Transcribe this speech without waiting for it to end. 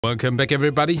Welcome back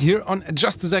everybody here on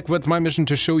JustDaZack, where it's my mission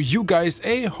to show you guys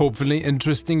a hopefully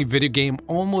interesting video game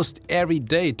almost every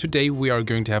day. Today we are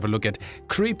going to have a look at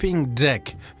Creeping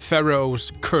Deck,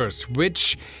 Pharaoh's Curse,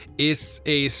 which is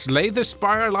a Slay the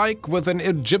Spire-like with an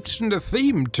Egyptian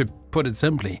theme, to put it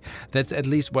simply. That's at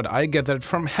least what I gathered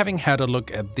from having had a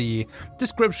look at the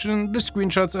description, the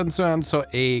screenshots and so on. So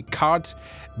a card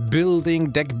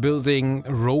building, deck building,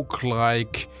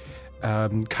 roguelike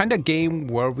kind of game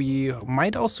where we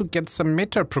might also get some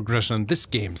meta progression in these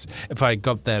games, if I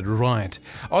got that right.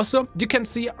 Also, you can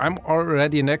see I'm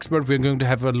already an expert. We're going to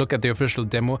have a look at the official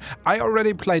demo. I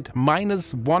already played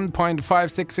minus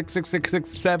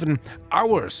 1.566667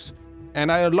 hours.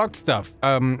 And I unlocked stuff.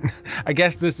 I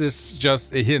guess this is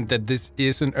just a hint that this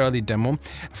is an early demo.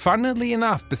 Funnily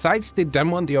enough, besides the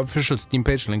demo on the official Steam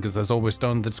page, link is as always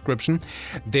down in the description,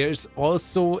 there's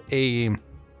also a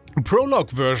prologue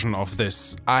version of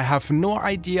this. I have no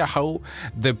idea how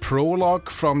the prologue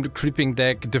from the Creeping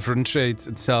Deck differentiates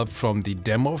itself from the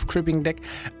demo of Creeping Deck.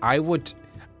 I would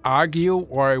argue,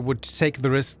 or I would take the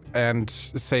risk and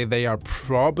say they are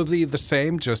probably the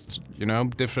same, just, you know,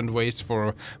 different ways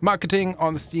for marketing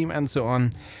on Steam and so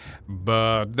on.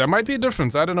 But there might be a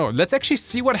difference, I don't know. Let's actually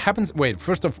see what happens. Wait,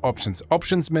 first off, options.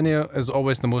 Options menu is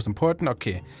always the most important.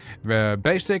 Okay,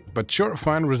 basic, but sure,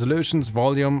 fine. Resolutions,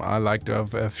 volume. I like to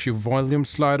have a few volume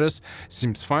sliders.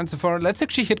 Seems fine so far. Let's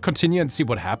actually hit continue and see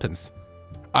what happens.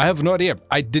 I have no idea.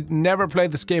 I did never play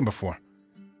this game before.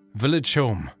 Village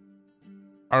home.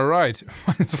 Alright,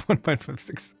 minus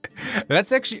 1.56.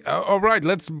 That's actually, alright,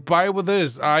 let's buy with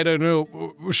this. I don't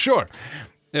know, sure.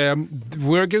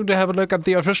 We're going to have a look at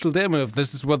the official demo. If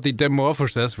this is what the demo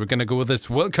offers us, we're gonna go with this.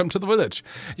 Welcome to the village.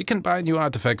 You can buy new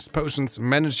artifacts, potions,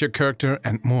 manage your character,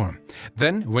 and more.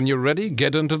 Then, when you're ready,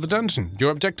 get into the dungeon.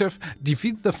 Your objective,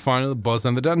 defeat the final boss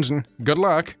in the dungeon. Good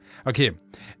luck. Okay,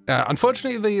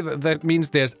 unfortunately, that means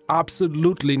there's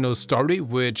absolutely no story,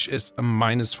 which is a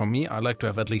minus for me. I like to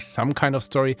have at least some kind of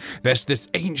story. There's this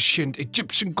ancient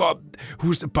Egyptian god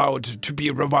who's about to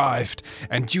be revived,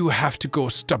 and you have to go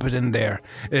stop it in there.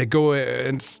 Go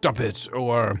and stop it,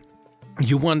 or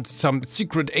you want some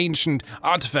secret ancient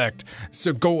artifact,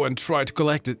 so go and try to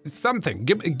collect it. Something.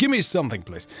 Give me something,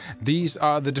 please. These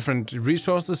are the different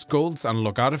resources. Golds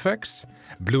unlock artifacts.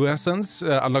 Blue essence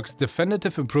unlocks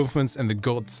definitive improvements in the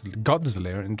God's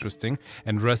lair. Interesting.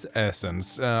 And red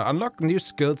essence unlock new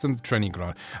skills in the training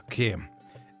ground. Okay.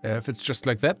 If it's just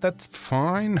like that, that's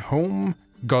fine. Home.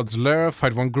 God's Lair,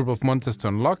 fight one group of monsters to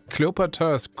unlock.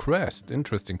 Cleopatra's Crest,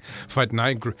 interesting. Fight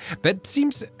 9 group. That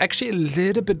seems actually a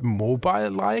little bit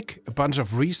mobile-like. A bunch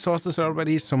of resources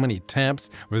already, so many tabs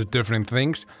with different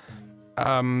things.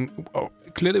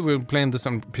 Clearly we're playing this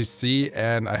on PC,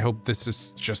 and I hope this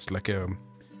is just like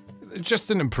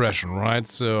just an impression, right?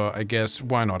 So I guess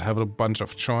why not have a bunch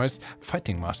of choice.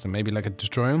 Fighting master, maybe like a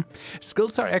tutorial.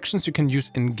 Skills are actions you can use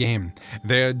in-game.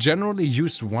 They are generally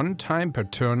used one time per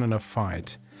turn in a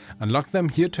fight. Unlock them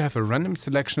here to have a random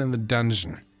selection in the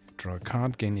dungeon. Draw a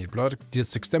card, gain 8 blood, deal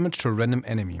 6 damage to a random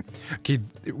enemy. Okay,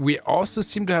 we also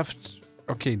seem to have...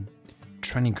 Okay,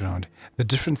 training ground. The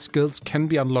different skills can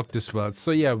be unlocked as well.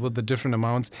 So yeah, with the different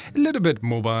amounts, a little bit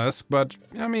mobile, but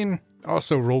I mean...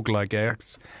 Also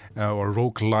roguelike-esque, or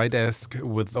roguelite-esque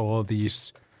with all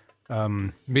these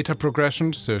meta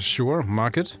progressions, so sure,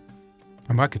 mark it.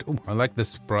 Oh, I like this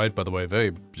sprite, by the way,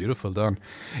 very beautiful done.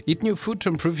 Eat new food to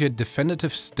improve your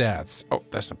definitive stats. Oh,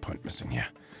 there's a point missing here.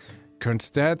 Current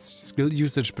stats, skill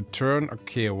usage per turn.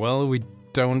 Okay, well, we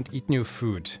don't eat new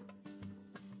food.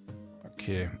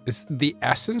 Okay, is the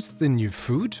essence the new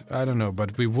food? I don't know,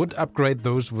 but we would upgrade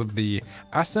those with the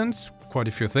essence, quite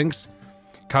a few things.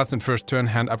 Cards in first turn,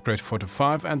 hand upgrade 4 to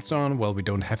 5 and so on. Well, we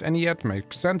don't have any yet,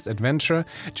 makes sense. Adventure,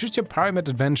 choose your pyramid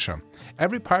adventure.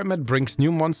 Every pyramid brings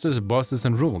new monsters, bosses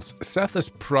and rules. Seth is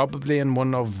probably in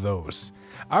one of those.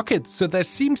 Okay, so there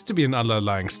seems to be an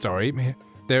underlying story.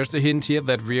 There's a hint here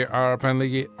that we are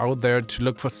apparently out there to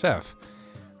look for Seth.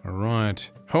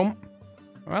 Alright, home.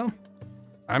 Well,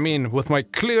 I mean, with my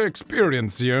clear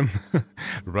experience here.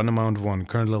 Run amount 1,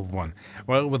 current level 1.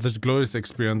 Well, with this glorious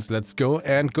experience, let's go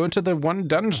and go into the one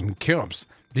dungeon, Corpse.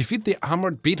 Defeat the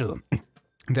armored beetle.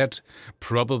 That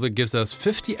probably gives us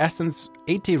 50 essence,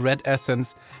 80 red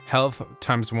essence, health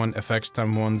times 1, effects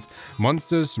times 1,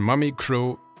 monsters, mummy,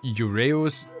 crow,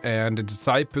 Ureus, and a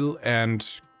disciple, and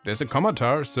there's a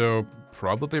commentar, so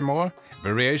probably more.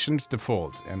 Variations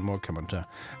default, and more commentar.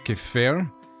 Okay, fair.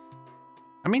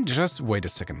 I mean, just wait a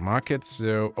second. Market,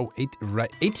 so... Oh,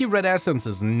 80 red essence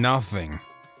is nothing.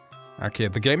 Okay,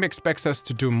 the game expects us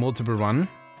to do multiple run.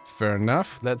 Fair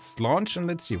enough. Let's launch and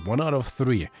let's see. 1 out of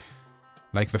 3.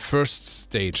 Like the first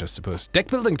stage, I suppose. Deck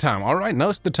building time. All right,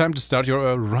 now's the time to start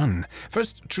your run.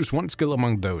 First, choose one skill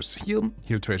among those. Heal,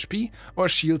 heal 2 HP, or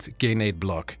shield, gain 8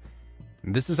 block.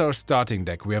 This is our starting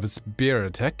deck. We have a spear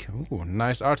attack. Ooh,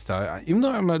 nice art style. Even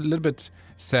though I'm a little bit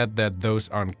sad that those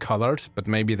aren't colored, but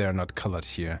maybe they're not colored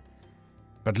here.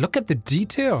 But look at the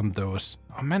detail on those.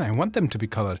 Oh man, I want them to be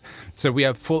colored. So we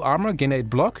have full armor, gain 8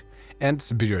 block, and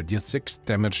spear, deal 6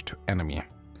 damage to enemy.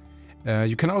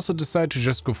 You can also decide to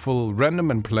just go full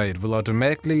random and play. It will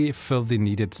automatically fill the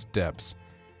needed steps.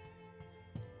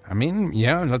 I mean,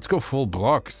 yeah, let's go full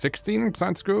block. 16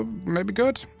 sounds good, maybe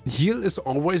good. Heal is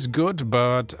always good,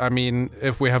 but I mean,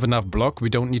 if we have enough block, we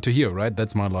don't need to heal, right?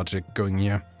 That's my logic going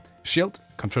here. Shield,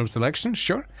 confirm selection,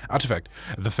 sure. Artifact.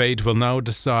 The fate will now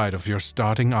decide of your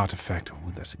starting artifact.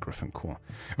 Oh, there's a griffin core.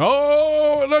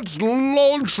 Oh, let's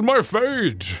launch my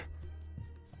fate.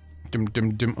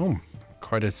 Oh.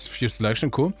 Quite a few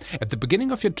selection, cool. At the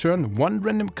beginning of your turn, one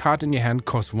random card in your hand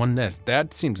costs 1 less.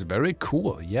 That seems very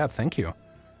cool. Yeah, thank you.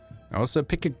 Also,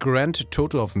 pick a grand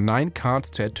total of 9 cards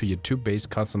to add to your 2 base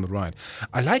cards on the right.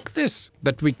 I like this,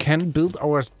 that we can build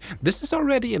our... This is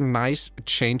already a nice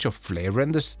change of flavor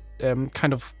in this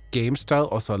kind of game style.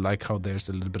 Also, I like how there's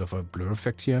a little bit of a blur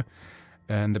effect here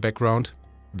in the background.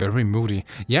 Very moody.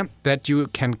 Yeah, that you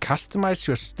can customize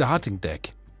your starting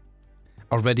deck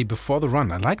already before the run.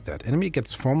 I like that. Enemy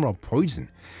gets 4 more poison.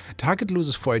 Target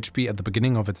loses 4 HP at the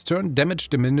beginning of its turn. Damage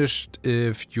diminished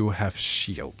if you have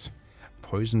shield.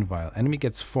 Poison vial. Enemy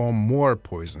gets 4 more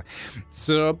poison.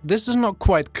 So this is not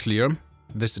quite clear,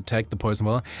 this attack, the poison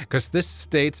vial, because this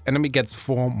states enemy gets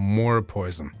 4 more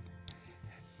poison.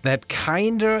 That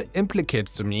kinda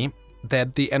implicates to me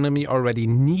that the enemy already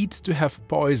needs to have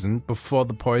poison before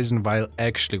the poison vial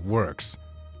actually works.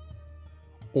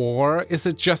 Or is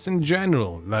it just in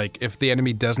general? Like, if the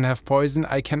enemy doesn't have poison,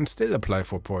 I can still apply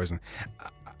for poison.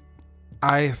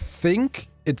 I think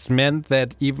it's meant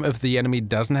that even if the enemy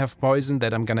doesn't have poison,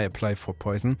 that I'm gonna apply for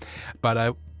poison.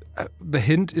 But the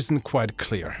hint isn't quite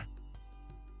clear.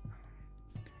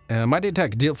 Mighty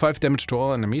attack, deal 5 damage to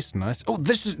all enemies. Nice. Oh,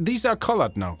 these are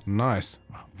colored now. Nice.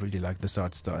 I really like this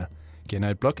art style. Gain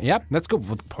 8 block. Yeah, let's go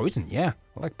with poison. Yeah,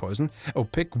 I like poison. Oh,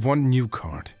 pick 1 new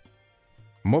card.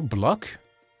 More block?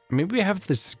 Maybe we have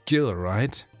the skill,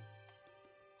 right?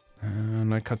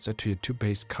 9 cards add to your 2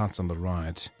 base cards on the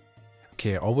right.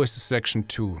 Okay, always the selection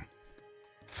 2.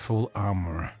 Full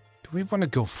armor. Do we want to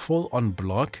go full on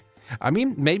block? I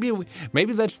mean, maybe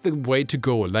that's the way to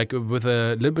go, like with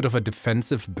a little bit of a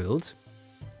defensive build.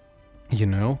 You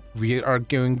know, we are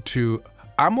going to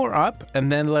armor up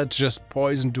and then let's just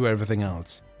poison do everything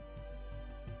else.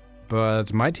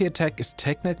 But Mighty Attack is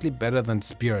technically better than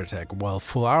Spear Attack, while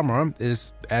Full Armor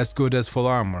is as good as Full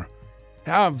Armor.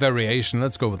 Ah, variation.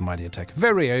 Let's go with Mighty Attack.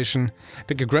 Variation.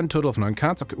 Pick a grand total of 9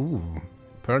 cards. Okay, ooh.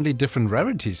 Apparently different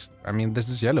rarities. I mean, this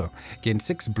is yellow. Gain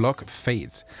 6 block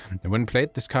Fates. When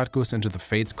played, this card goes into the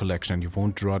Fates collection and you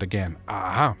won't draw it again.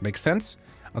 Aha, makes sense.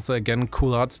 Also, again,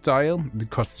 cool art style. It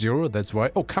costs 0, that's why.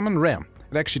 Oh, common rare.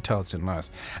 It actually tells you,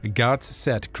 nice. A guard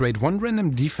set. Create 1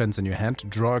 random defense in your hand to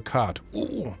draw a card.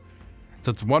 Ooh. So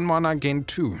it's 1 mana, gain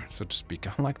 2, so to speak.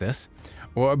 I like this.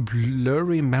 Or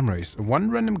blurry memories.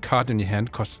 1 random card in your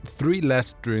hand costs 3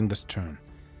 less during this turn.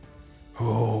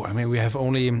 Oh, I mean, we have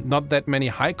only not that many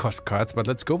high cost cards, but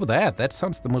let's go with that. That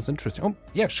sounds the most interesting. Oh,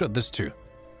 yeah, sure, this too.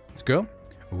 Let's go.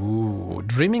 Ooh,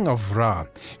 Dreaming of Ra.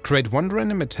 Create 1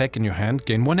 random attack in your hand,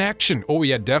 gain 1 action. Oh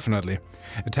yeah, definitely.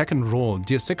 Attack and roll.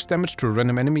 Deal 6 damage to a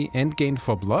random enemy and gain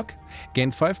 4 block.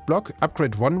 Gain 5 block.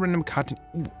 Upgrade 1 random card.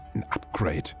 Ooh, an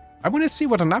upgrade. I want to see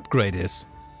what an upgrade is.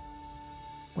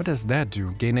 What does that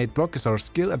do? Gain 8 block is our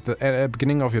skill. At the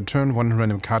beginning of your turn, 1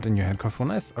 random card in your hand costs 1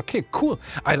 less. Okay, cool.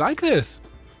 I like this.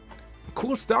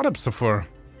 Cool startup so far.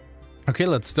 Okay,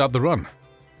 let's start the run.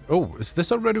 Oh, is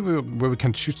this already where we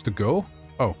can choose to go?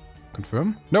 Oh,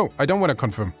 confirm? No, I don't want to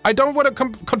confirm. I don't want to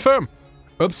confirm.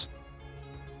 Oops.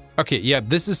 Okay, yeah,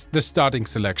 this is the starting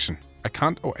selection. I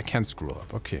can't... Oh, I can't scroll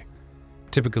up. Okay.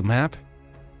 Typical map.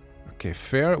 Okay,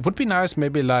 fair. Would be nice,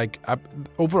 maybe like...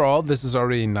 overall, this is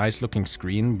already a nice looking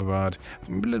screen, but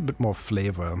a little bit more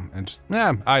flavor. And just,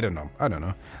 I don't know.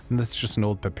 And this is just an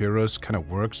old papyrus, kind of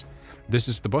works. This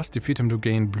is the boss. Defeat him to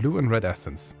gain blue and red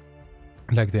essence.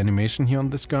 Like the animation here on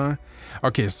this guy.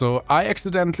 Okay, so I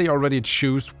accidentally already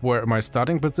choose where my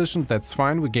starting position. That's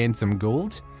fine, we gained some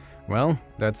gold. Well,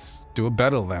 let's do a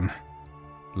battle then.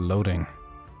 Loading.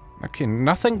 Okay,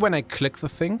 nothing when I click the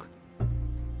thing.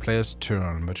 Player's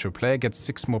turn. Mature player gets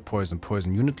 6 more poison.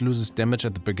 Poison unit loses damage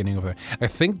at the beginning of the... I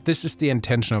think this is the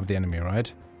intention of the enemy,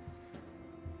 right?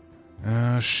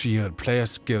 Shield, player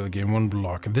skill, gain 1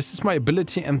 block. This is my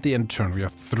ability and the end turn. We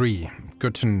have 3.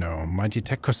 Good to know. Mighty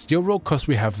attack cost 0 because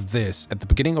we have this. At the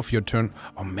beginning of your turn.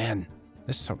 Oh man,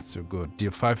 this sounds so good. Deal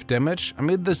 5 damage. I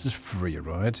mean, this is free,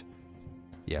 right?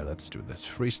 Yeah, let's do this.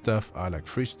 Free stuff. I like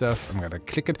free stuff. I'm gonna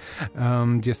click it.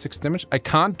 Deal 6 damage. I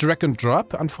can't drag and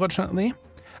drop, unfortunately.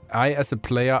 As a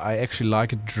player, I actually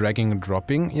like dragging and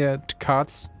dropping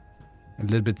cards. A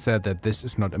little bit sad that this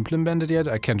is not implemented yet.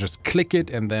 I can just click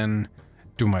it and then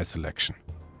do my selection.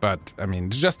 But, I mean,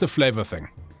 it's just a flavor thing.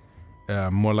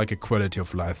 More like a quality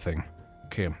of life thing.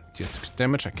 Okay, deal 6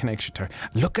 damage. I can actually try.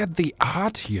 Look at the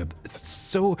art here. It's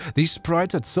so... These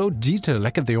sprites are so detailed.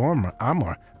 Look at the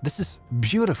armor. This is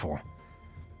beautiful.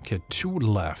 Okay, 2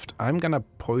 left. I'm gonna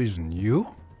poison you.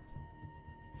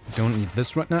 Don't need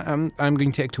this right now. I'm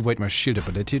going to activate my shield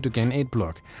ability to gain 8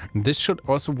 block. This should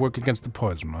also work against the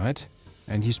poison, right?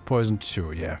 And he's poisoned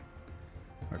too, yeah.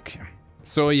 Okay.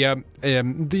 So yeah,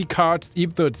 the cards,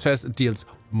 even though it says it deals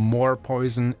more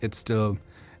poison, it's still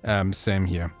same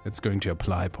here. It's going to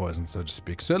apply poison, so to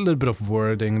speak. So a little bit of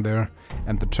wording there.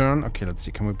 And the turn. Okay, let's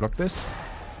see. Can we block this?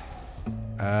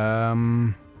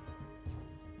 Against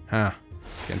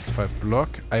 5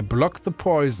 block. I block the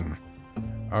poison.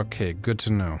 Okay, good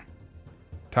to know.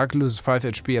 Target loses 5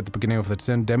 HP at the beginning of the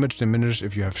turn. Damage diminished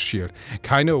if you have shield.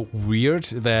 Kind of weird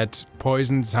that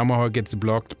poison somehow gets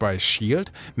blocked by shield.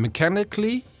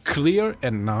 Mechanically clear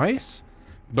and nice,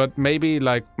 but maybe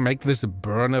like make this a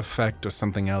burn effect or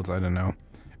something else. I don't know.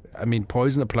 I mean,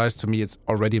 poison applies to me. It's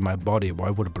already in my body. Why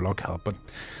would a block help? But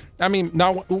I mean,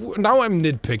 now I'm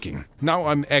nitpicking. Now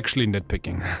I'm actually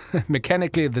nitpicking.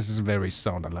 Mechanically, this is very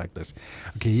sound. I like this.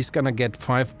 Okay, he's gonna get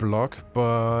 5 block,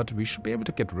 but we should be able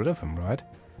to get rid of him, right?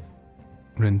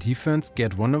 Run defense,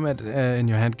 get 1 nomad in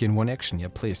your hand, gain 1 action. Yeah,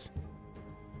 please.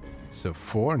 So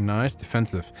 4, nice,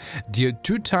 defensive. Deal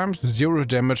 2 times 0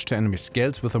 damage to enemy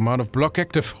scales with amount of block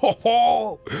active.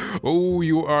 Oh,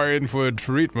 you are in for a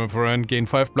treat, my friend. Gain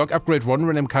 5 block, upgrade 1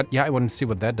 random card. Yeah, I want to see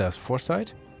what that does.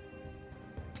 Foresight?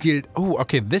 Deal, oh,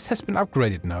 okay, this has been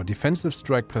upgraded now. Defensive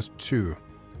strike +2,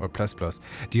 or ++.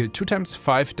 Deal 2 times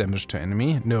 5 damage to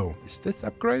enemy. No, is this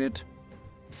upgraded?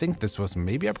 I think this was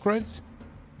maybe upgraded.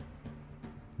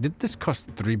 Did this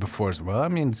cost 3 before as well? I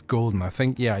mean, it's golden. I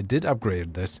think, yeah, I did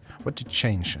upgrade this. What did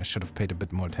change? I should have paid a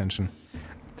bit more attention.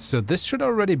 So this should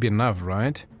already be enough,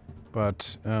 right?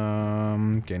 But,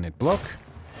 gain 8 block.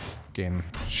 Gain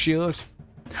shield.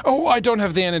 Oh, I don't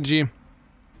have the energy.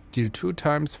 Deal 2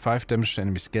 times 5 damage to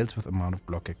enemy scales with amount of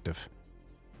block active.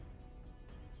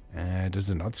 Does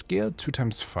it not scale? 2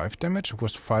 times 5 damage? It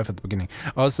was 5 at the beginning.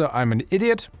 Also, I'm an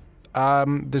idiot.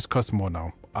 This costs more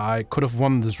now. I could have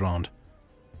won this round.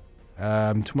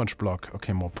 Too much block.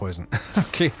 Okay, more poison.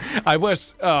 Okay, I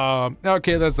was...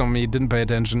 okay, that's on me. Didn't pay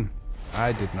attention.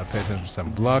 I did not pay attention to some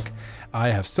block. I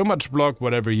have so much block.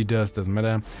 Whatever he does, doesn't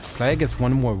matter. Player gets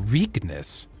 1 more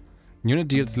weakness. Unit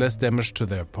deals less damage to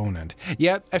their opponent.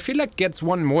 Yeah, I feel like gets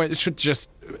 1 more. It should just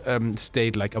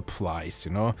state like applies,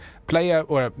 you know? Player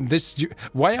or this...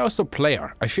 Why also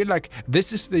player? I feel like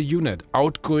this is the unit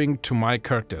outgoing to my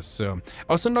characters. So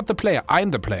also not the player. I'm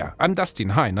the player. I'm Dustin.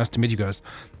 Hi, nice to meet you guys.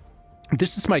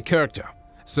 This is my character.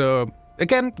 So,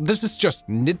 again, this is just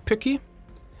nitpicky.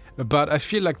 But I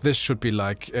feel like this should be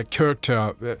like a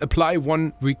character. Apply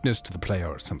 1 weakness to the player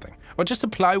or something. Or just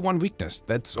apply 1 weakness.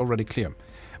 That's already clear.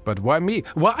 But why me?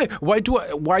 Why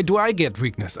do I get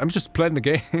weakness? I'm just playing the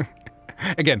game.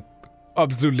 Again,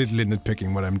 absolutely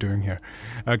nitpicking what I'm doing here.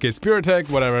 Okay, spear attack,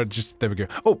 whatever. Just, there we go.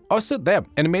 Oh, also there,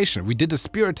 animation. We did a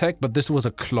spear attack, but this was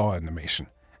a claw animation.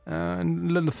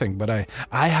 Little thing, but I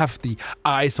have the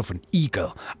eyes of an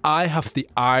eagle. I have the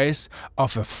eyes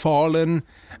of a fallen,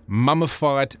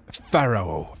 mummified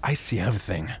pharaoh. I see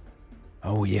everything.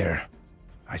 Oh yeah,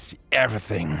 I see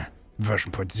everything.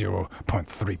 Version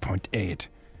 0.3.8.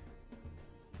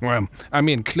 Well, I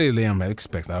mean, clearly I'm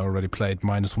expect. I already played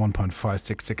minus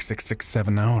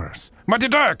 1.566667 hours. Mighty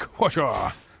Dark!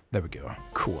 Whoosha! There we go.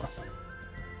 Cool.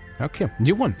 Okay,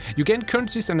 new one. You gain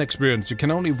currencies and experience. You can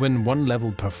only win 1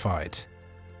 level per fight.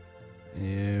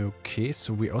 Okay,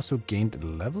 so we also gained a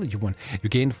level. You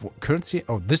gained currency.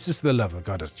 Oh, this is the level.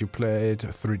 Got it. You played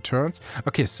 3 turns.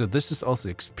 Okay, so this is also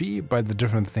XP by the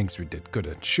different things we did.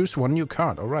 Good. Choose 1 new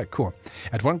card. All right, cool.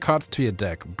 Add 1 card to your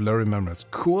deck. Blurry Memories.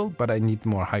 Cool, but I need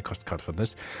more high cost card for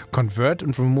this. Convert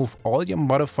and remove all your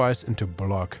modifiers into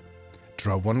block.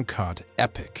 Draw 1 card.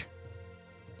 Epic.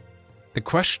 The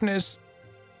question is,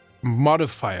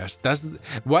 modifiers.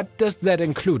 What does that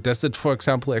include? Does it, for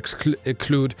example,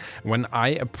 include when I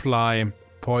apply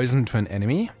poison to an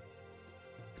enemy?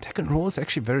 Attack and roll is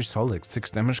actually very solid. 6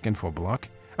 damage, gain 4 block.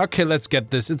 Okay, let's get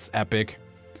this. It's epic.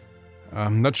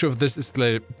 I'm not sure if this is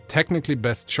the technically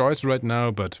best choice right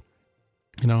now, but,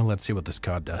 you know, let's see what this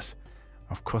card does.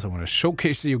 Of course, I want to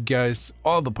showcase you guys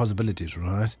all the possibilities,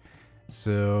 right?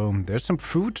 So, there's some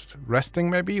food, resting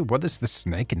maybe. What is the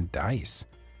snake and dice?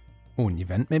 Oh, an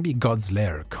event maybe? God's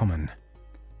Lair, common.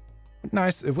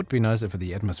 Nice, it would be nice if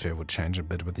the atmosphere would change a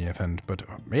bit with the event, but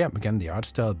yeah, again, the art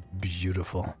style,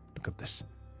 beautiful. Look at this.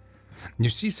 You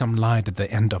see some light at the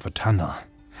end of a tunnel.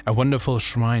 A wonderful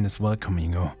shrine is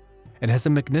welcoming you. It has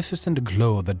a magnificent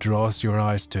glow that draws your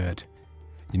eyes to it.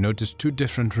 You notice 2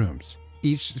 different rooms.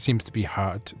 Each seems to be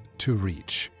hard to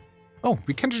reach. Oh,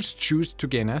 we can just choose to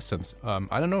gain essence.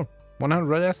 I don't know, 100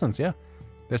 red essence, yeah.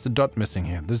 There's a dot missing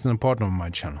here. This is important on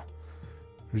my channel.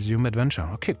 Resume adventure.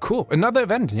 Okay, cool. Another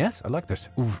event, yes, I like this.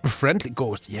 Ooh, friendly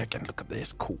ghost. Yeah, again, look at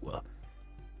this, cool.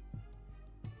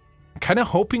 Kind of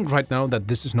hoping right now that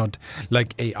this is not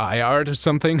like AI art or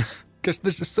something, because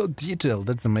this is so detailed.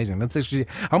 That's amazing. That's actually,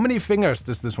 how many fingers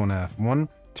does this one have? 1,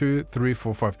 2, 3,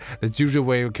 4, 5. That's usually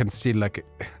where you can see like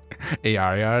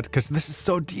AI art, because this is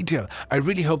so detailed. I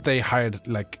really hope they hired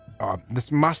like,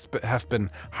 this must have been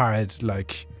hired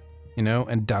like, you know,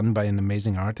 and done by an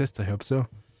amazing artist. I hope so.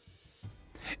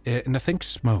 In a thick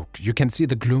smoke, you can see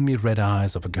the gloomy red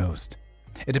eyes of a ghost.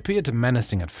 It appeared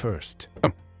menacing at first.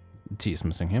 Oh, T is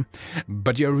missing here.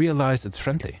 But you realize it's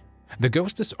friendly. The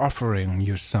ghost is offering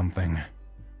you something.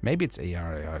 Maybe it's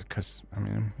AR, because, I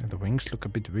mean, the wings look a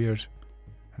bit weird.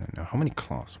 I don't know. How many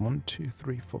claws? 1, 2,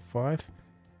 3, 4, 5?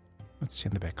 Let's see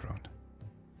in the background.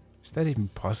 Is that even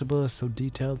possible? So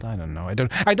detailed? I don't know.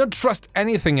 I don't trust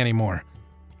anything anymore.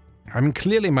 I mean,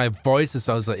 clearly my voice is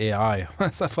also AI.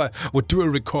 As if I would do a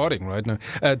recording right now.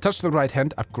 Touch the right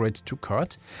hand, upgrade 2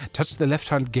 cards. Touch the left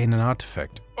hand, gain an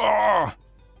artifact. Oh!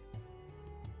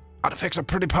 Artifacts are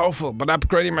pretty powerful, but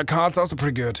upgrading my cards also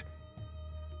pretty good.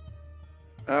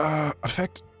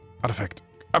 Artifact, artifact,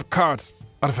 up card,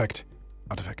 artifact,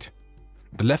 artifact.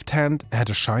 The left hand had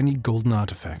a shiny golden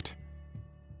artifact.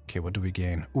 Okay, what do we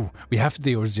gain? Ooh, we have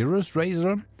the Osiris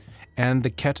Razor and the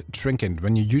Cat Trinket.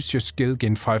 When you use your skill,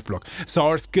 gain 5 block. So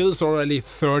our skill's already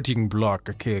 13 block.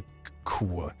 Okay,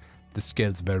 cool. This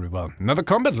scales very well. Another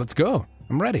combat, let's go.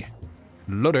 I'm ready.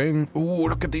 Loading. Ooh,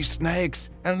 look at these snakes.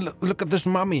 And look at this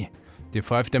mummy. Deal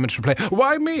 5 damage to play.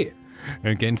 Why me?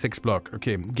 Gain 6 block.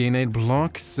 Okay, gain 8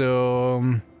 block,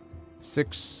 so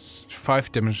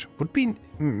 5 damage. Would be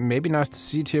maybe nice to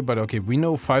see it here, but okay, we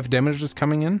know 5 damage is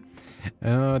coming in.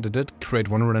 Create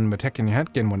 1 random attack in your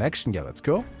head, gain 1 action. Yeah, let's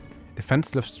go.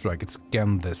 Defensive strike, it's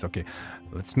again this. Okay,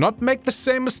 let's not make the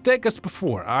same mistake as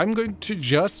before. I'm going to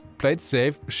just play it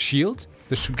safe. Shield.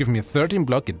 This should give me a 13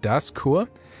 block. It does, cool.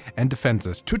 And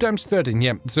defenses. 2 times 13,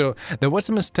 yeah. So there was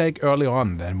a mistake early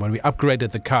on then when we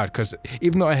upgraded the card, because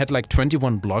even though I had like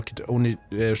 21 block, it only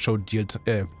showed deal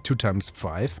 2 times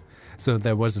 5. So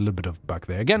there was a little bit of bug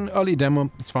there. Again, early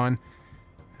demo, it's fine.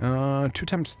 2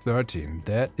 times 13.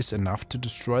 That is enough to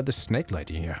destroy the snake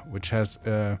lady here, which has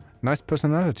a nice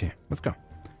personality. Let's go.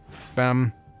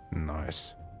 Bam.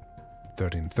 Nice.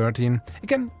 13, 13.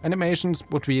 Again, animations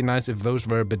would be nice if those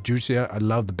were a bit juicier. I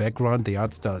love the background. The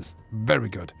art style is very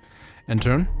good. And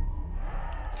turn.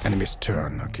 Enemy's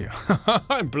turn. Okay.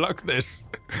 I block this.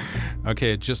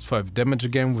 Okay, just 5 damage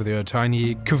again with your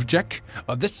tiny Kuvjak.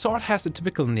 Oh, this sword has a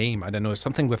typical name. I don't know.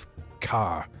 Something with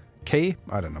K. K?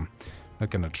 I don't know. Not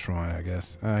gonna try, I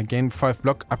guess. Gain 5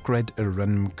 block. Upgrade a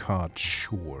random card.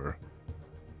 Sure.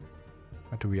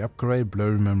 What do we upgrade?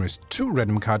 Blurry memories. 2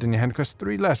 random card in your hand costs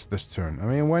 3 less this turn. I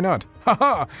mean, why not?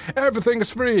 Haha! Everything is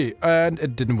free! And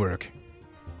it didn't work.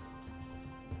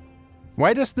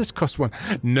 Why does this cost 1?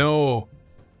 No!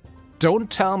 Don't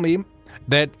tell me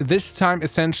that this time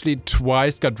essentially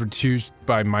twice got reduced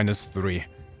by -3.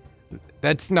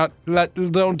 That's not...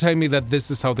 Don't tell me that this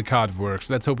is how the card works.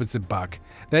 Let's hope it's a bug.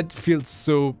 That feels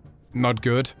so not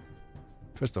good.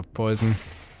 First off, poison.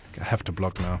 I have to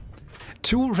block now.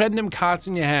 2 random cards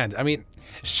in your hand. I mean,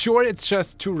 sure, it's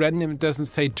just 2 random. It doesn't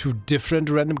say 2 different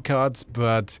random cards,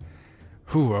 but...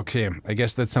 Whew, okay. I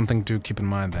guess that's something to keep in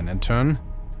mind then. And turn.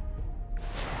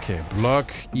 Okay,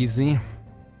 block. Easy.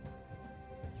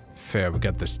 Fair, we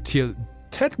got this. 10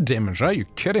 damage. Are you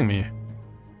kidding me?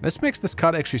 This makes this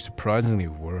card actually surprisingly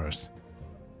worse.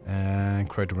 And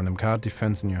create a random card.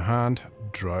 Defense in your hand.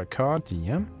 Draw a card.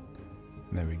 Yeah.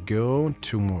 There we go.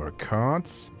 2 more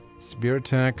cards. Spear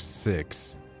attack,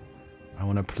 6. I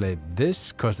want to play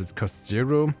this because it costs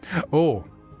 0. Oh,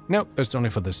 no, that's only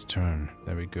for this turn.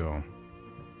 There we go.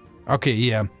 Okay,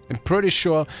 yeah. I'm pretty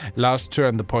sure last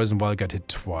turn the poison ball got hit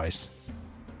twice.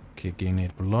 Okay, gain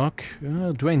 8 block.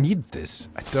 Do I need this?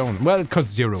 I don't. Well, it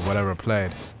costs 0, whatever I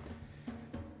played.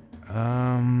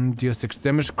 Deal 6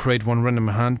 damage, create 1 random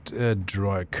hand,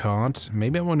 draw a card.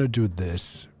 Maybe I want to do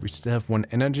this. We still have 1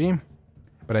 energy,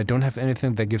 but I don't have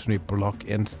anything that gives me block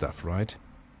and stuff, right?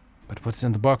 But what's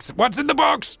in the box? What's in the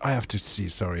box? I have to see,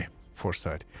 sorry.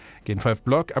 Foresight. Gain 5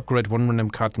 block, upgrade 1 random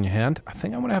card in your hand. I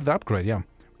think I want to have the upgrade, yeah.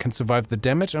 Can survive the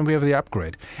damage and we have the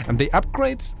upgrade. And the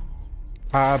upgrades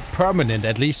are permanent,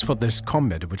 at least for this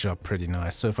combat, which are pretty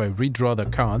nice. So if I redraw the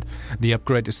card, the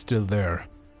upgrade is still there.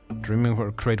 Dreaming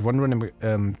for create 1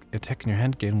 random attack in your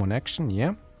hand, gain 1 action,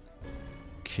 yeah.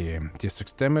 Okay, deal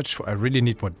 6 damage. I really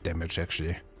need more damage,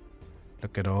 actually.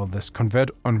 Look at all this.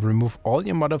 Convert and remove all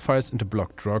your modifiers into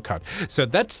block. Draw a card. So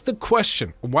that's the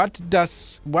question. What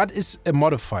is a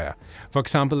modifier? For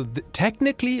example,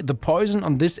 technically the poison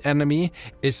on this enemy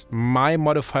is my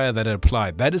modifier that I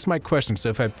apply. That is my question. So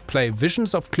if I play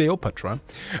Visions of Cleopatra,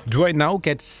 do I now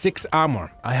get 6 armor?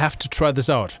 I have to try this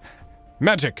out.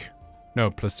 Magic. No,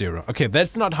 +0. Okay,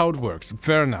 that's not how it works.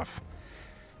 Fair enough.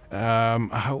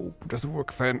 How does it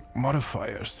work then?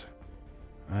 Modifiers.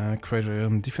 Create a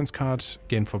defense card.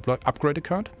 Gain 4 block. Upgrade a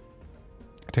card.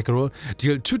 Take a roll.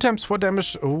 Deal 2 times 4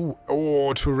 damage.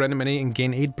 Oh, to a random enemy and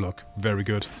gain 8 block. Very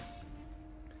good.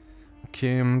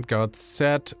 Okay, got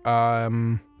set.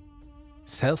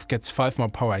 Self gets 5 more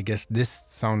power. I guess this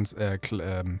sounds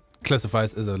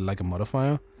classifies as like a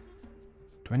modifier.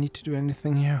 Do I need to do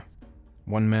anything here?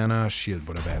 1 mana, shield,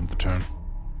 whatever, end the turn.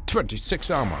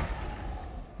 26 armor.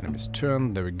 Enemy's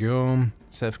turn, there we go.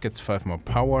 Self gets 5 more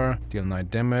power, deal 9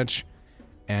 damage.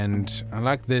 And I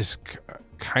like this,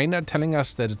 kinda telling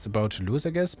us that it's about to lose,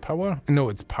 I guess, power? No,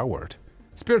 it's powered.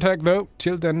 Spear attack though,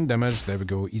 till 10 damage, there we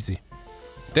go, easy.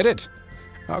 Did it!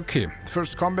 Okay,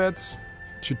 first combats.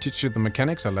 To teach you the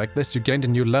mechanics, I like this. You gained a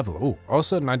new level. Oh,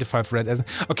 also 95 red essence.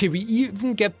 Okay, we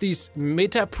even get these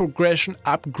meta progression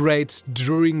upgrades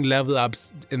during level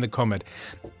ups in the combat.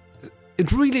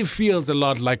 It really feels a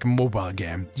lot like a mobile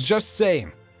game. Just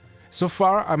saying. So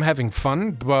far, I'm having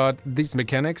fun, but these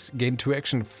mechanics gain 2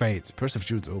 action fades. Purse of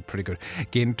Jewels, oh, pretty good.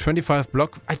 Gain 25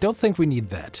 block. I don't think we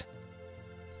need that.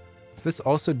 Is this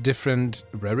also different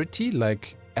rarity?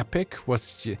 Like epic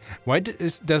was... Why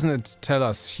doesn't it tell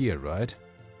us here, right?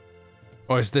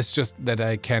 Or is this just that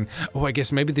I can... Oh, I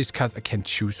guess maybe these cards I can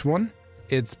choose one?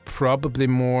 It's probably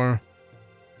more...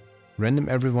 Random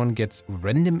everyone gets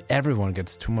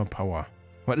 2 more power.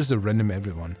 What is a random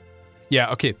everyone? Yeah,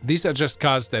 okay. These are just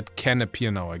cards that can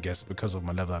appear now, I guess, because of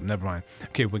my level up. Never mind.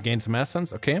 Okay, we gain some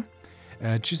essence. Okay.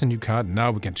 Choose a new card.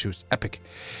 Now we can choose epic.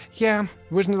 Yeah,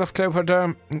 Visions of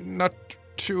Cleopatra. Not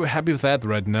too happy with that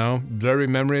right now. Blurry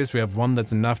memories. We have 1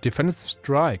 that's enough. Defensive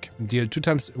strike. Deal 2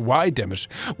 times Y damage.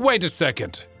 Wait a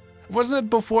second. Wasn't it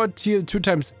before deal 2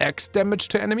 times X damage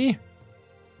to enemy?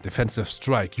 Defensive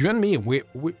strike. You and me,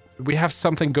 we have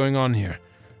something going on here.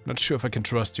 Not sure if I can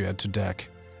trust you. Add to deck.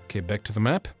 Okay, back to the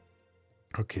map.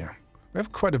 Okay. We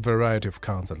have quite a variety of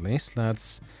cards at least.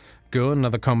 Let's go.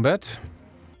 Another combat.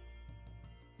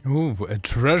 Ooh, a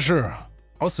treasure.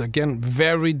 Also, again,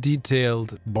 very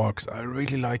detailed box. I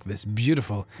really like this.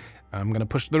 Beautiful. I'm gonna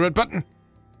push the red button.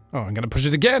 Oh, I'm gonna push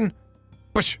it again.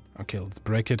 Push. Okay, let's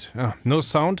break it. Oh, no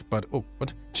sound, but... Oh,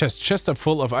 what? Chests are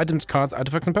full of items, cards,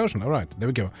 artifacts, and potions. Alright, there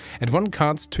we go. Add 1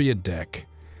 card to your deck.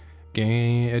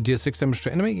 Deal 6 damage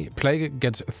to enemy. Player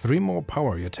gets 3 more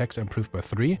power. Your attacks are improved by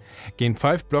 3. Gain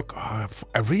 5 block. Oh,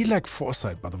 I really like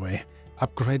Foresight, by the way.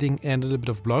 Upgrading and a little bit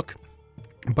of block.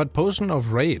 But Potion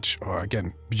of Rage. Oh,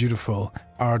 again, beautiful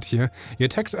art here. Your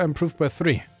attacks are improved by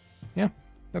 3. Yeah,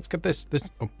 let's get this.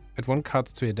 Oh, add 1 card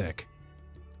to your deck.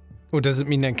 Oh, does it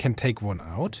mean I can take 1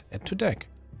 out? Add to deck.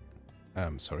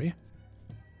 Sorry.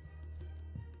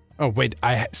 Oh, wait,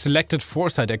 I selected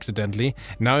Foresight accidentally.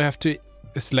 Now I have to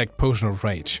select Potion of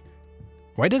Rage.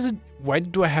 Why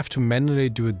do I have to manually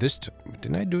do it this time?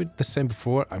 Didn't I do it the same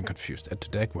before? I'm confused. Add to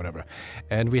deck, whatever.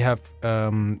 And we have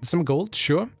some gold,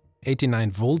 sure.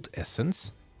 89 volt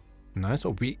essence. Nice.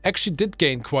 Oh, we actually did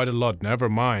gain quite a lot. Never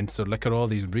mind. So look at all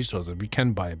these resources. We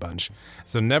can buy a bunch.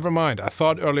 So never mind. I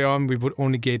thought early on we would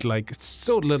only get like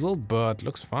so little, but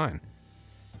looks fine.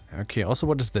 Okay, also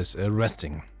what is this?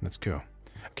 Resting. Let's go.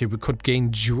 Okay, we could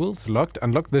gain jewels. Locked.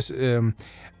 Unlock this.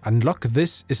 Unlock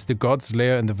this is the god's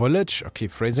lair in the village. Okay,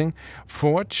 phrasing.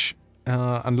 Forge.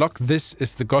 Unlock this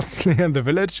is the god's lair in the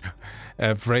village.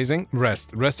 Phrasing.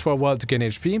 Rest. Rest for a while to gain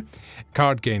HP.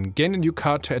 Card gain. Gain a new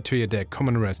card to add to your deck.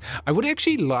 Common rest. I would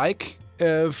actually like,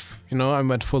 if, you know,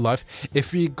 I'm at full life,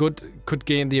 if we could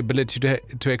gain the ability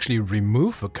to actually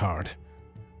remove a card.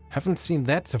 Haven't seen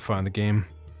that so far in the game.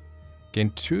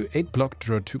 Gain 8 block,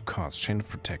 draw 2 cards. Chain of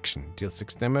Protection. Deal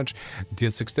 6 damage. Deal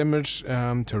 6 damage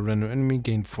to a random enemy.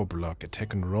 Gain 4 block.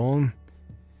 Attack and roll.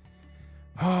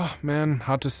 Oh, man.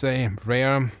 Hard to say.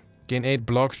 Rare. Gain 8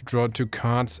 block to draw 2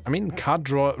 cards. I mean, card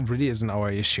draw really isn't our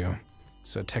issue.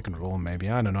 So attack and roll, maybe.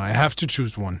 I don't know. I have to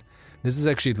choose one. This is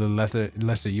actually the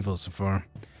lesser evil so far.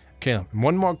 Okay,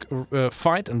 one more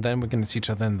fight, and then we're gonna see each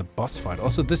other in the boss fight.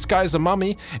 Also, this guy is a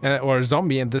mummy, or a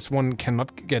zombie, and this one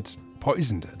cannot get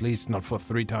poisoned. At least not for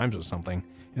 3 times or something.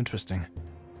 Interesting.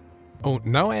 Oh,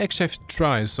 now I actually have to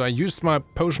try. So I used my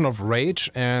potion of rage,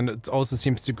 and it also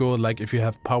seems to go like if you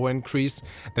have power increase.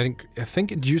 Then I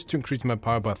think it used to increase my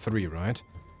power by 3, right?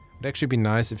 It'd actually be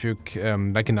nice if you,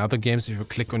 like in other games, if you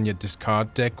click on your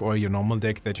discard deck or your normal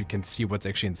deck, that you can see what's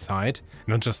actually inside.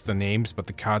 Not just the names, but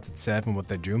the cards itself and what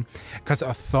they do. Because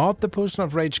I thought the potion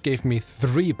of rage gave me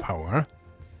 3 power.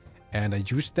 And I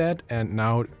used that, and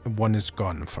now 1 is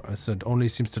gone. So it only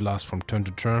seems to last from turn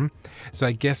to turn. So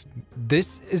I guess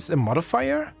this is a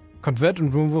modifier? Convert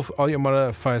and remove all your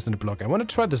modifiers in the block. I want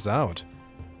to try this out.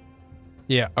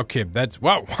 Yeah, okay, that's...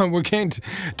 Wow, we gained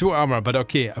 2 armor. But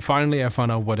okay, finally I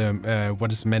found out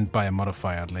what is meant by a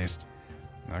modifier, at least.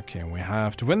 Okay, we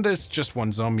have to win this. Just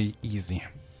 1 zombie, easy.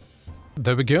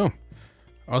 There we go.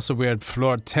 Also, we're at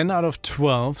floor 10 out of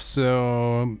 12,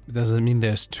 so does it mean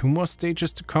there's 2 more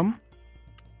stages to come?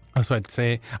 Also, I'd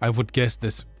say, I would guess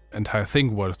this entire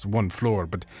thing was 1 floor,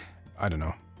 but I don't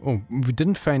know. Oh, we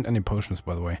didn't find any potions,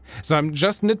 by the way. So I'm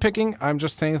just nitpicking, I'm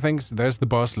just saying things. There's the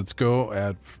boss, let's go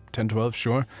at 10, 12,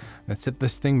 sure. Let's hit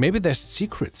this thing. Maybe there's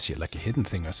secrets here, like a hidden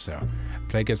thing or so.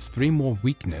 Player gets 3 more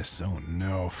weakness. Oh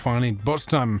no, finally, boss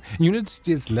time. Unit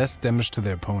deals less damage to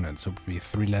their opponent, so it would be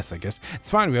 3 less, I guess. It's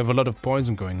fine, we have a lot of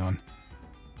poison going on.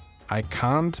 I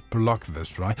can't block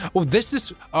this, right? Oh, this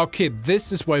is... Okay,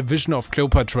 this is why Vision of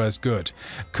Cleopatra is good.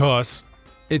 Because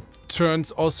it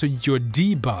turns also your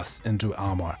debuff into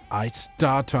armor. I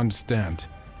start to understand.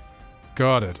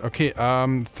 Got it. Okay,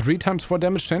 3 times 4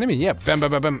 damage to enemy. Yeah, bam,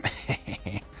 bam, bam, bam.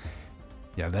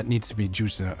 Yeah, that needs to be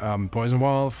juicy. Poison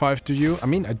wall, 5 to you. I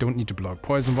mean, I don't need to block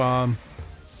poison wall.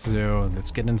 So,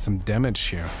 let's get in some damage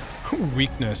here.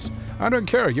 Weakness. I don't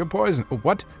care, you're poison. Oh,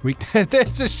 what? Weakness.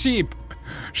 There's a sheep.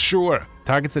 Sure.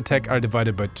 Target's attack are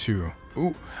divided by 2.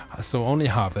 Ooh, so only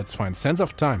half, that's fine. Sense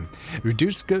of time.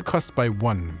 Reduce skill cost by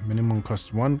 1. Minimum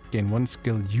cost 1. Gain 1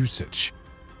 skill usage.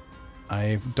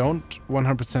 I don't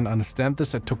 100% understand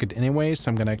this. I took it anyway,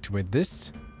 so I'm gonna activate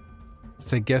this.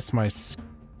 So I guess my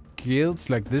skills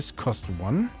like this cost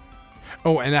 1.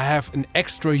 Oh, and I have an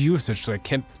extra usage, so I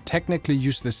can technically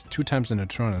use this 2 times in a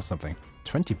turn or something.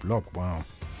 20 block, wow.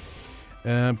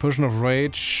 Potion of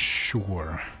Rage,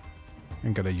 sure.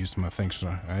 I'm gonna use my things,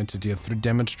 right? To deal 3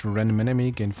 damage to a random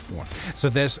enemy, gain 4. So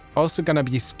there's also gonna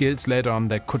be skills later on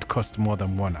that could cost more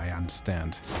than 1, I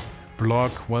understand.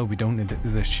 Block, well, we don't need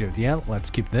the shield yet.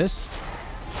 Let's keep this.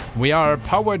 We are a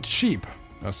powered sheep,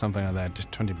 or something like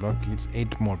that. 20 block, it's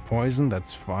 8 more poison,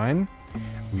 that's fine.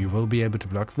 We will be able to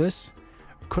block this.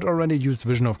 Could already use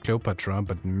Vision of Cleopatra,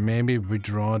 but maybe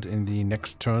withdraw it in the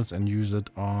next turns and use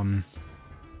it on...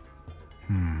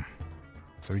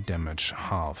 3 damage,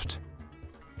 halved.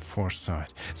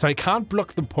 Foresight. So I can't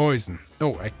block the poison.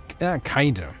 Oh,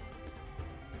 kinda.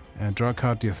 Draw a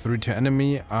card, deal 3 to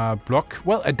enemy. Block.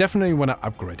 Well, I definitely want to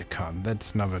upgrade a card.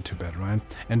 That's never too bad, right?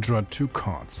 And draw 2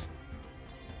 cards.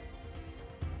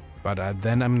 But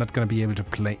then I'm not going to be able to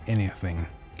play anything.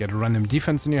 Get a random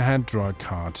defense in your hand, draw a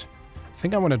card. I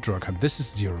think I want to draw a card. This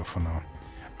is 0 for now.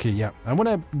 Okay, yeah. I want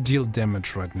to deal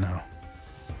damage right now.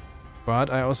 But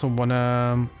I also want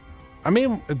to... I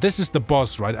mean, this is the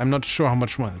boss, right? I'm not sure how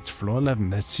much more. It's floor 11.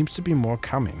 There seems to be more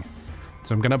coming.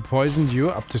 So I'm gonna poison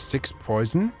you up to 6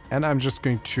 poison. And I'm just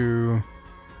going to...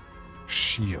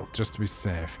 shield, just to be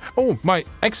safe. Oh, my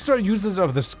extra uses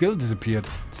of the skill disappeared.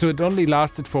 So it only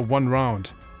lasted for 1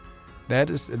 round. That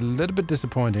is a little bit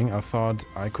disappointing. I thought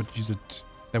I could use it...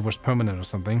 that was permanent or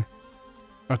something.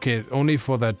 Okay, only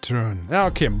for that turn.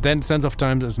 Okay, then Sense of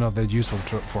Time is not that useful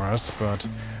for us, but...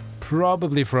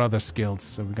 probably for other skills.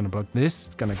 So we're gonna block this.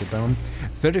 It's gonna get down.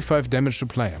 35 damage to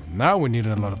player. Now we need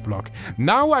a lot of block.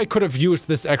 Now I could have used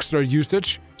this extra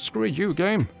usage. Screw you,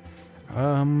 game.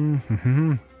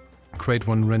 Create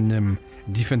 1 random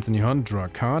defense in your hand. Draw a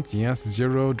card. Yes,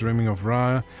 0. Dreaming of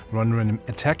Ra. Run random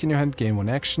attack in your hand. Gain 1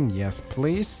 action. Yes,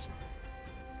 please.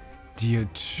 Deal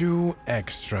 2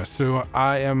 extra. So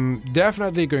I am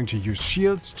definitely going to use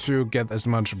shields to get as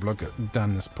much block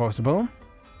done as possible.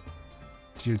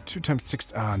 Deal 2 times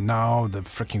 6. Now the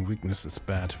freaking weakness is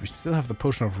bad. We still have the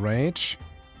Potion of Rage.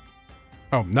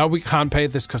 Oh, now we can't pay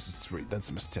this because it's 3. That's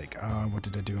a mistake. What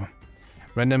did I do?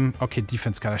 Random. Okay,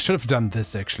 defense card. I should have done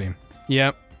this, actually.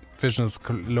 Yeah, Vision of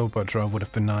Cleopatra would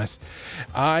have been nice.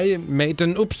 I made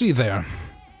an oopsie there.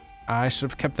 I should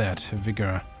have kept that.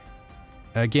 Vigor.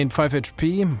 Gain 5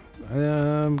 HP.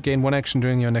 Gain 1 action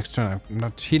during your next turn.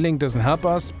 Not healing doesn't help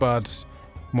us, but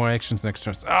more actions next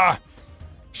turn. Ah!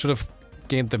 Should have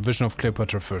gained the Vision of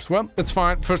Cleopatra first. Well, it's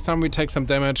fine. First time we take some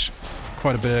damage.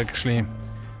 Quite a bit, actually.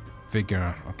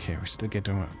 Vigor. Okay, we still get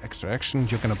an extra action.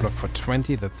 You're gonna block for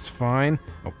 20. That's fine.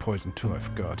 Oh, poison too, I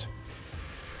forgot.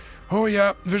 Oh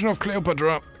yeah, Vision of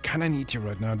Cleopatra. Kinda need you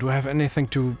right now. Do I have anything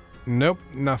to... Nope,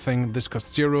 nothing. This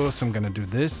costs 0, so I'm gonna do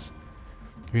this.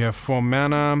 We have 4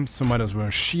 mana, so might as well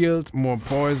shield. More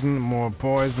poison,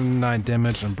 9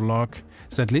 damage and block.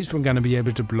 So at least we're gonna be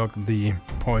able to block the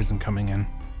poison coming in.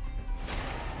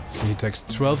 He takes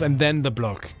 12 and then the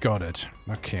block. Got it.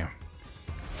 Okay.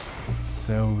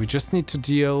 So we just need to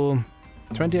deal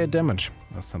 28 damage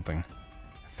or something.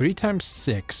 3 times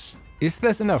 6. Is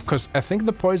this enough? Because I think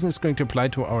the poison is going to apply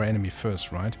to our enemy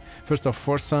first, right? First off,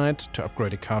 Foresight to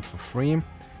upgrade a card for free.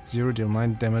 0, deal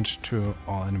 9 damage to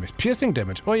all enemies. Piercing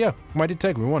damage. Oh yeah, mighty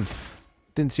attack, we won.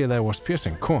 Didn't see that was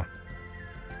piercing. Cool.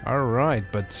 Alright,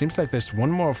 but seems like there's one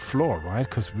more floor, right?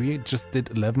 Because we just did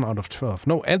 11 out of 12.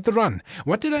 No, end the run.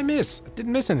 What did I miss? I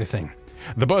didn't miss anything.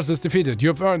 The boss is defeated. You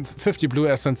have earned 50 blue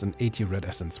essence and 80 red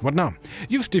essence. What now?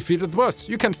 You've defeated the boss.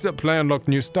 You can still play and unlock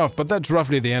new stuff, but that's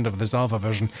roughly the end of this alpha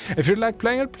version. If you like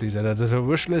playing it, please add it to the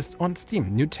wishlist on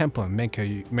Steam. New temple,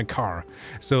 Mekar.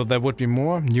 So there would be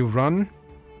more. New run.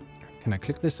 Can I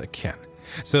click this? I can.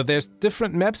 So there's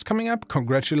different maps coming up.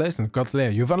 Congratulations, God's Lair.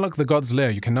 You've unlocked the God's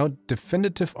Lair. You can now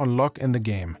definitive unlock in the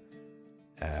game.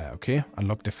 Okay,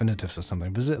 unlock definitives or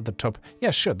something. Visit at the top. Yeah,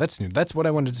 sure, that's new. That's what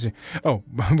I wanted to see. Oh,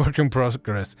 work in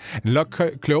progress. Unlock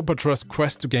Cleopatra's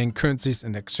quest to gain currencies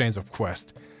in exchange of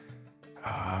quest.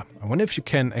 I wonder if you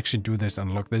can actually do this,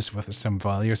 unlock this with some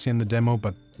values here in the demo,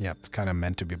 but yeah, it's kind of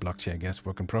meant to be blocked here, I guess.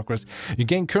 Work in progress. You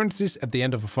gain currencies at the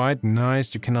end of a fight.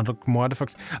 Nice. You can unlock more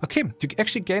artifacts. Okay, you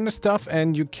actually gain the stuff,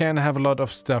 and you can have a lot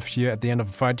of stuff here. At the end of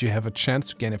a fight, you have a chance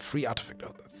to gain a free artifact.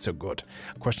 Oh, that's so good.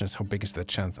 The question is, how big is that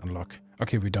chance unlock?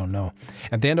 Okay, we don't know.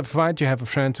 At the end of a fight, you have a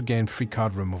chance to gain free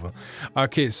card removal.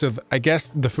 Okay, so I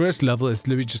guess the first level is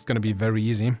literally just going to be very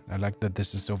easy. I like that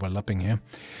this is overlapping here.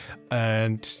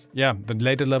 And yeah, the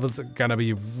later levels are going to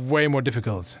be way more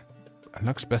difficult.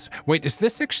 Unlocks blasphemy. Wait, is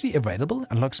this actually available?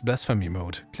 Unlocks blasphemy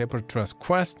mode. Cleopatra's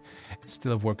quest.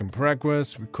 Still a work in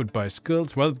progress. We could buy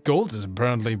skills. Well, gold is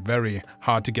apparently very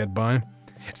hard to get by.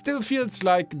 It still feels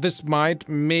like this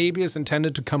maybe is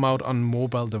intended to come out on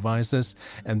mobile devices,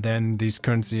 and then these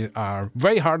currencies are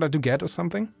way harder to get or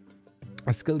something.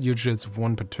 A skill usually is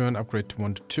 1 per turn, upgrade to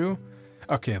 1 to 2.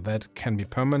 Okay, that can be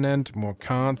permanent. More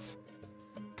cards.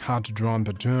 Card drawn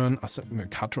per turn. Also,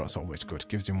 card draw is always good.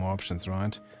 Gives you more options,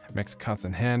 right? Max cards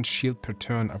in hand. Shield per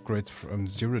turn upgrades from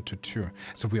 0 to 2.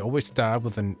 So we always start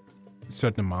with a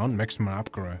certain amount. Maximum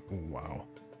upgrade. Oh, wow.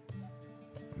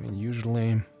 I mean,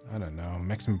 usually, I don't know,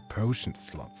 maximum potion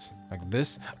slots. Like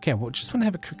this. Okay, well, just want to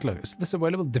have a quick look. Is this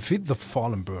available? Defeat the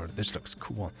Fallen Bird. This looks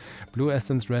cool. Blue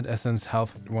essence, red essence,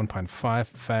 health 1.5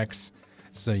 effects.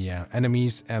 So yeah,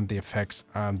 enemies and the effects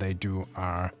they do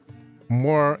are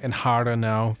more and harder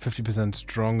now, 50%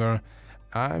 stronger.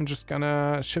 I'm just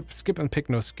gonna skip and pick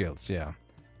no skills, yeah.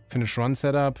 Finish run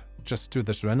setup, just do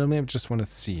this randomly, I just want to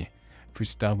see. If we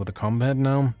start with the combat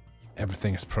now,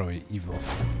 everything is probably evil.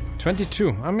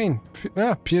 22, I mean,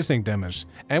 piercing damage.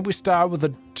 And we start with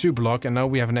a 2 block, and now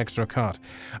we have an extra card.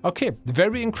 Okay,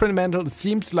 very incremental. It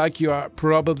seems like you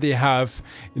probably have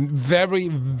very,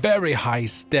 very high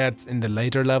stats in the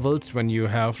later levels, when you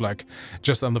have, like,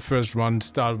 just on the first run,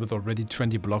 start with already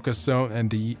 20 block or so,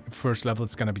 and the first level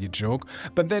is gonna be a joke.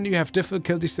 But then you have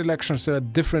difficulty selection, so a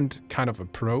different kind of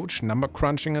approach, number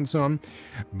crunching and so on.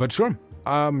 But sure.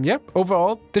 Yeah,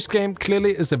 overall, this game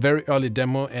clearly is a very early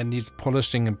demo and needs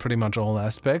polishing in pretty much all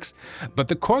aspects. But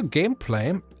the core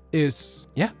gameplay is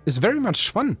very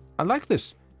much fun. I like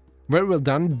this. Very well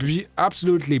done.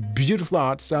 Absolutely beautiful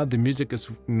art style. The music is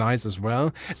nice as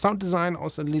well. Sound design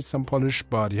also needs some polish,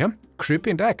 but yeah,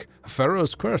 creepy deck.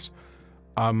 Pharaoh's Curse.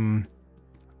 I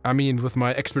mean, with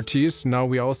my expertise, now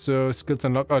we also skills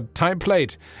unlock. Oh, time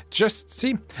played. Just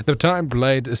see, the time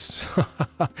played is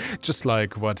just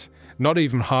like what? Not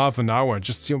even half an hour,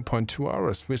 just 0.2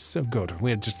 hours. We're so good.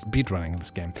 We're just speedrunning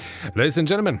this game. Ladies and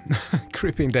gentlemen,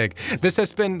 Creeping Deck. This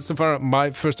has been so far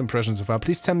my first impression so far.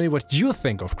 Please tell me what you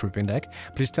think of Creeping Deck.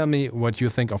 Please tell me what you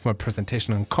think of my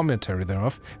presentation and commentary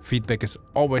thereof. Feedback is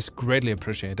always greatly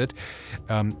appreciated.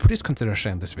 Please consider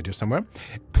sharing this video somewhere.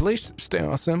 Please stay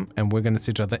awesome, and we're gonna see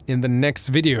each other in the next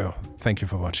video. Thank you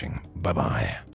for watching. Bye-bye.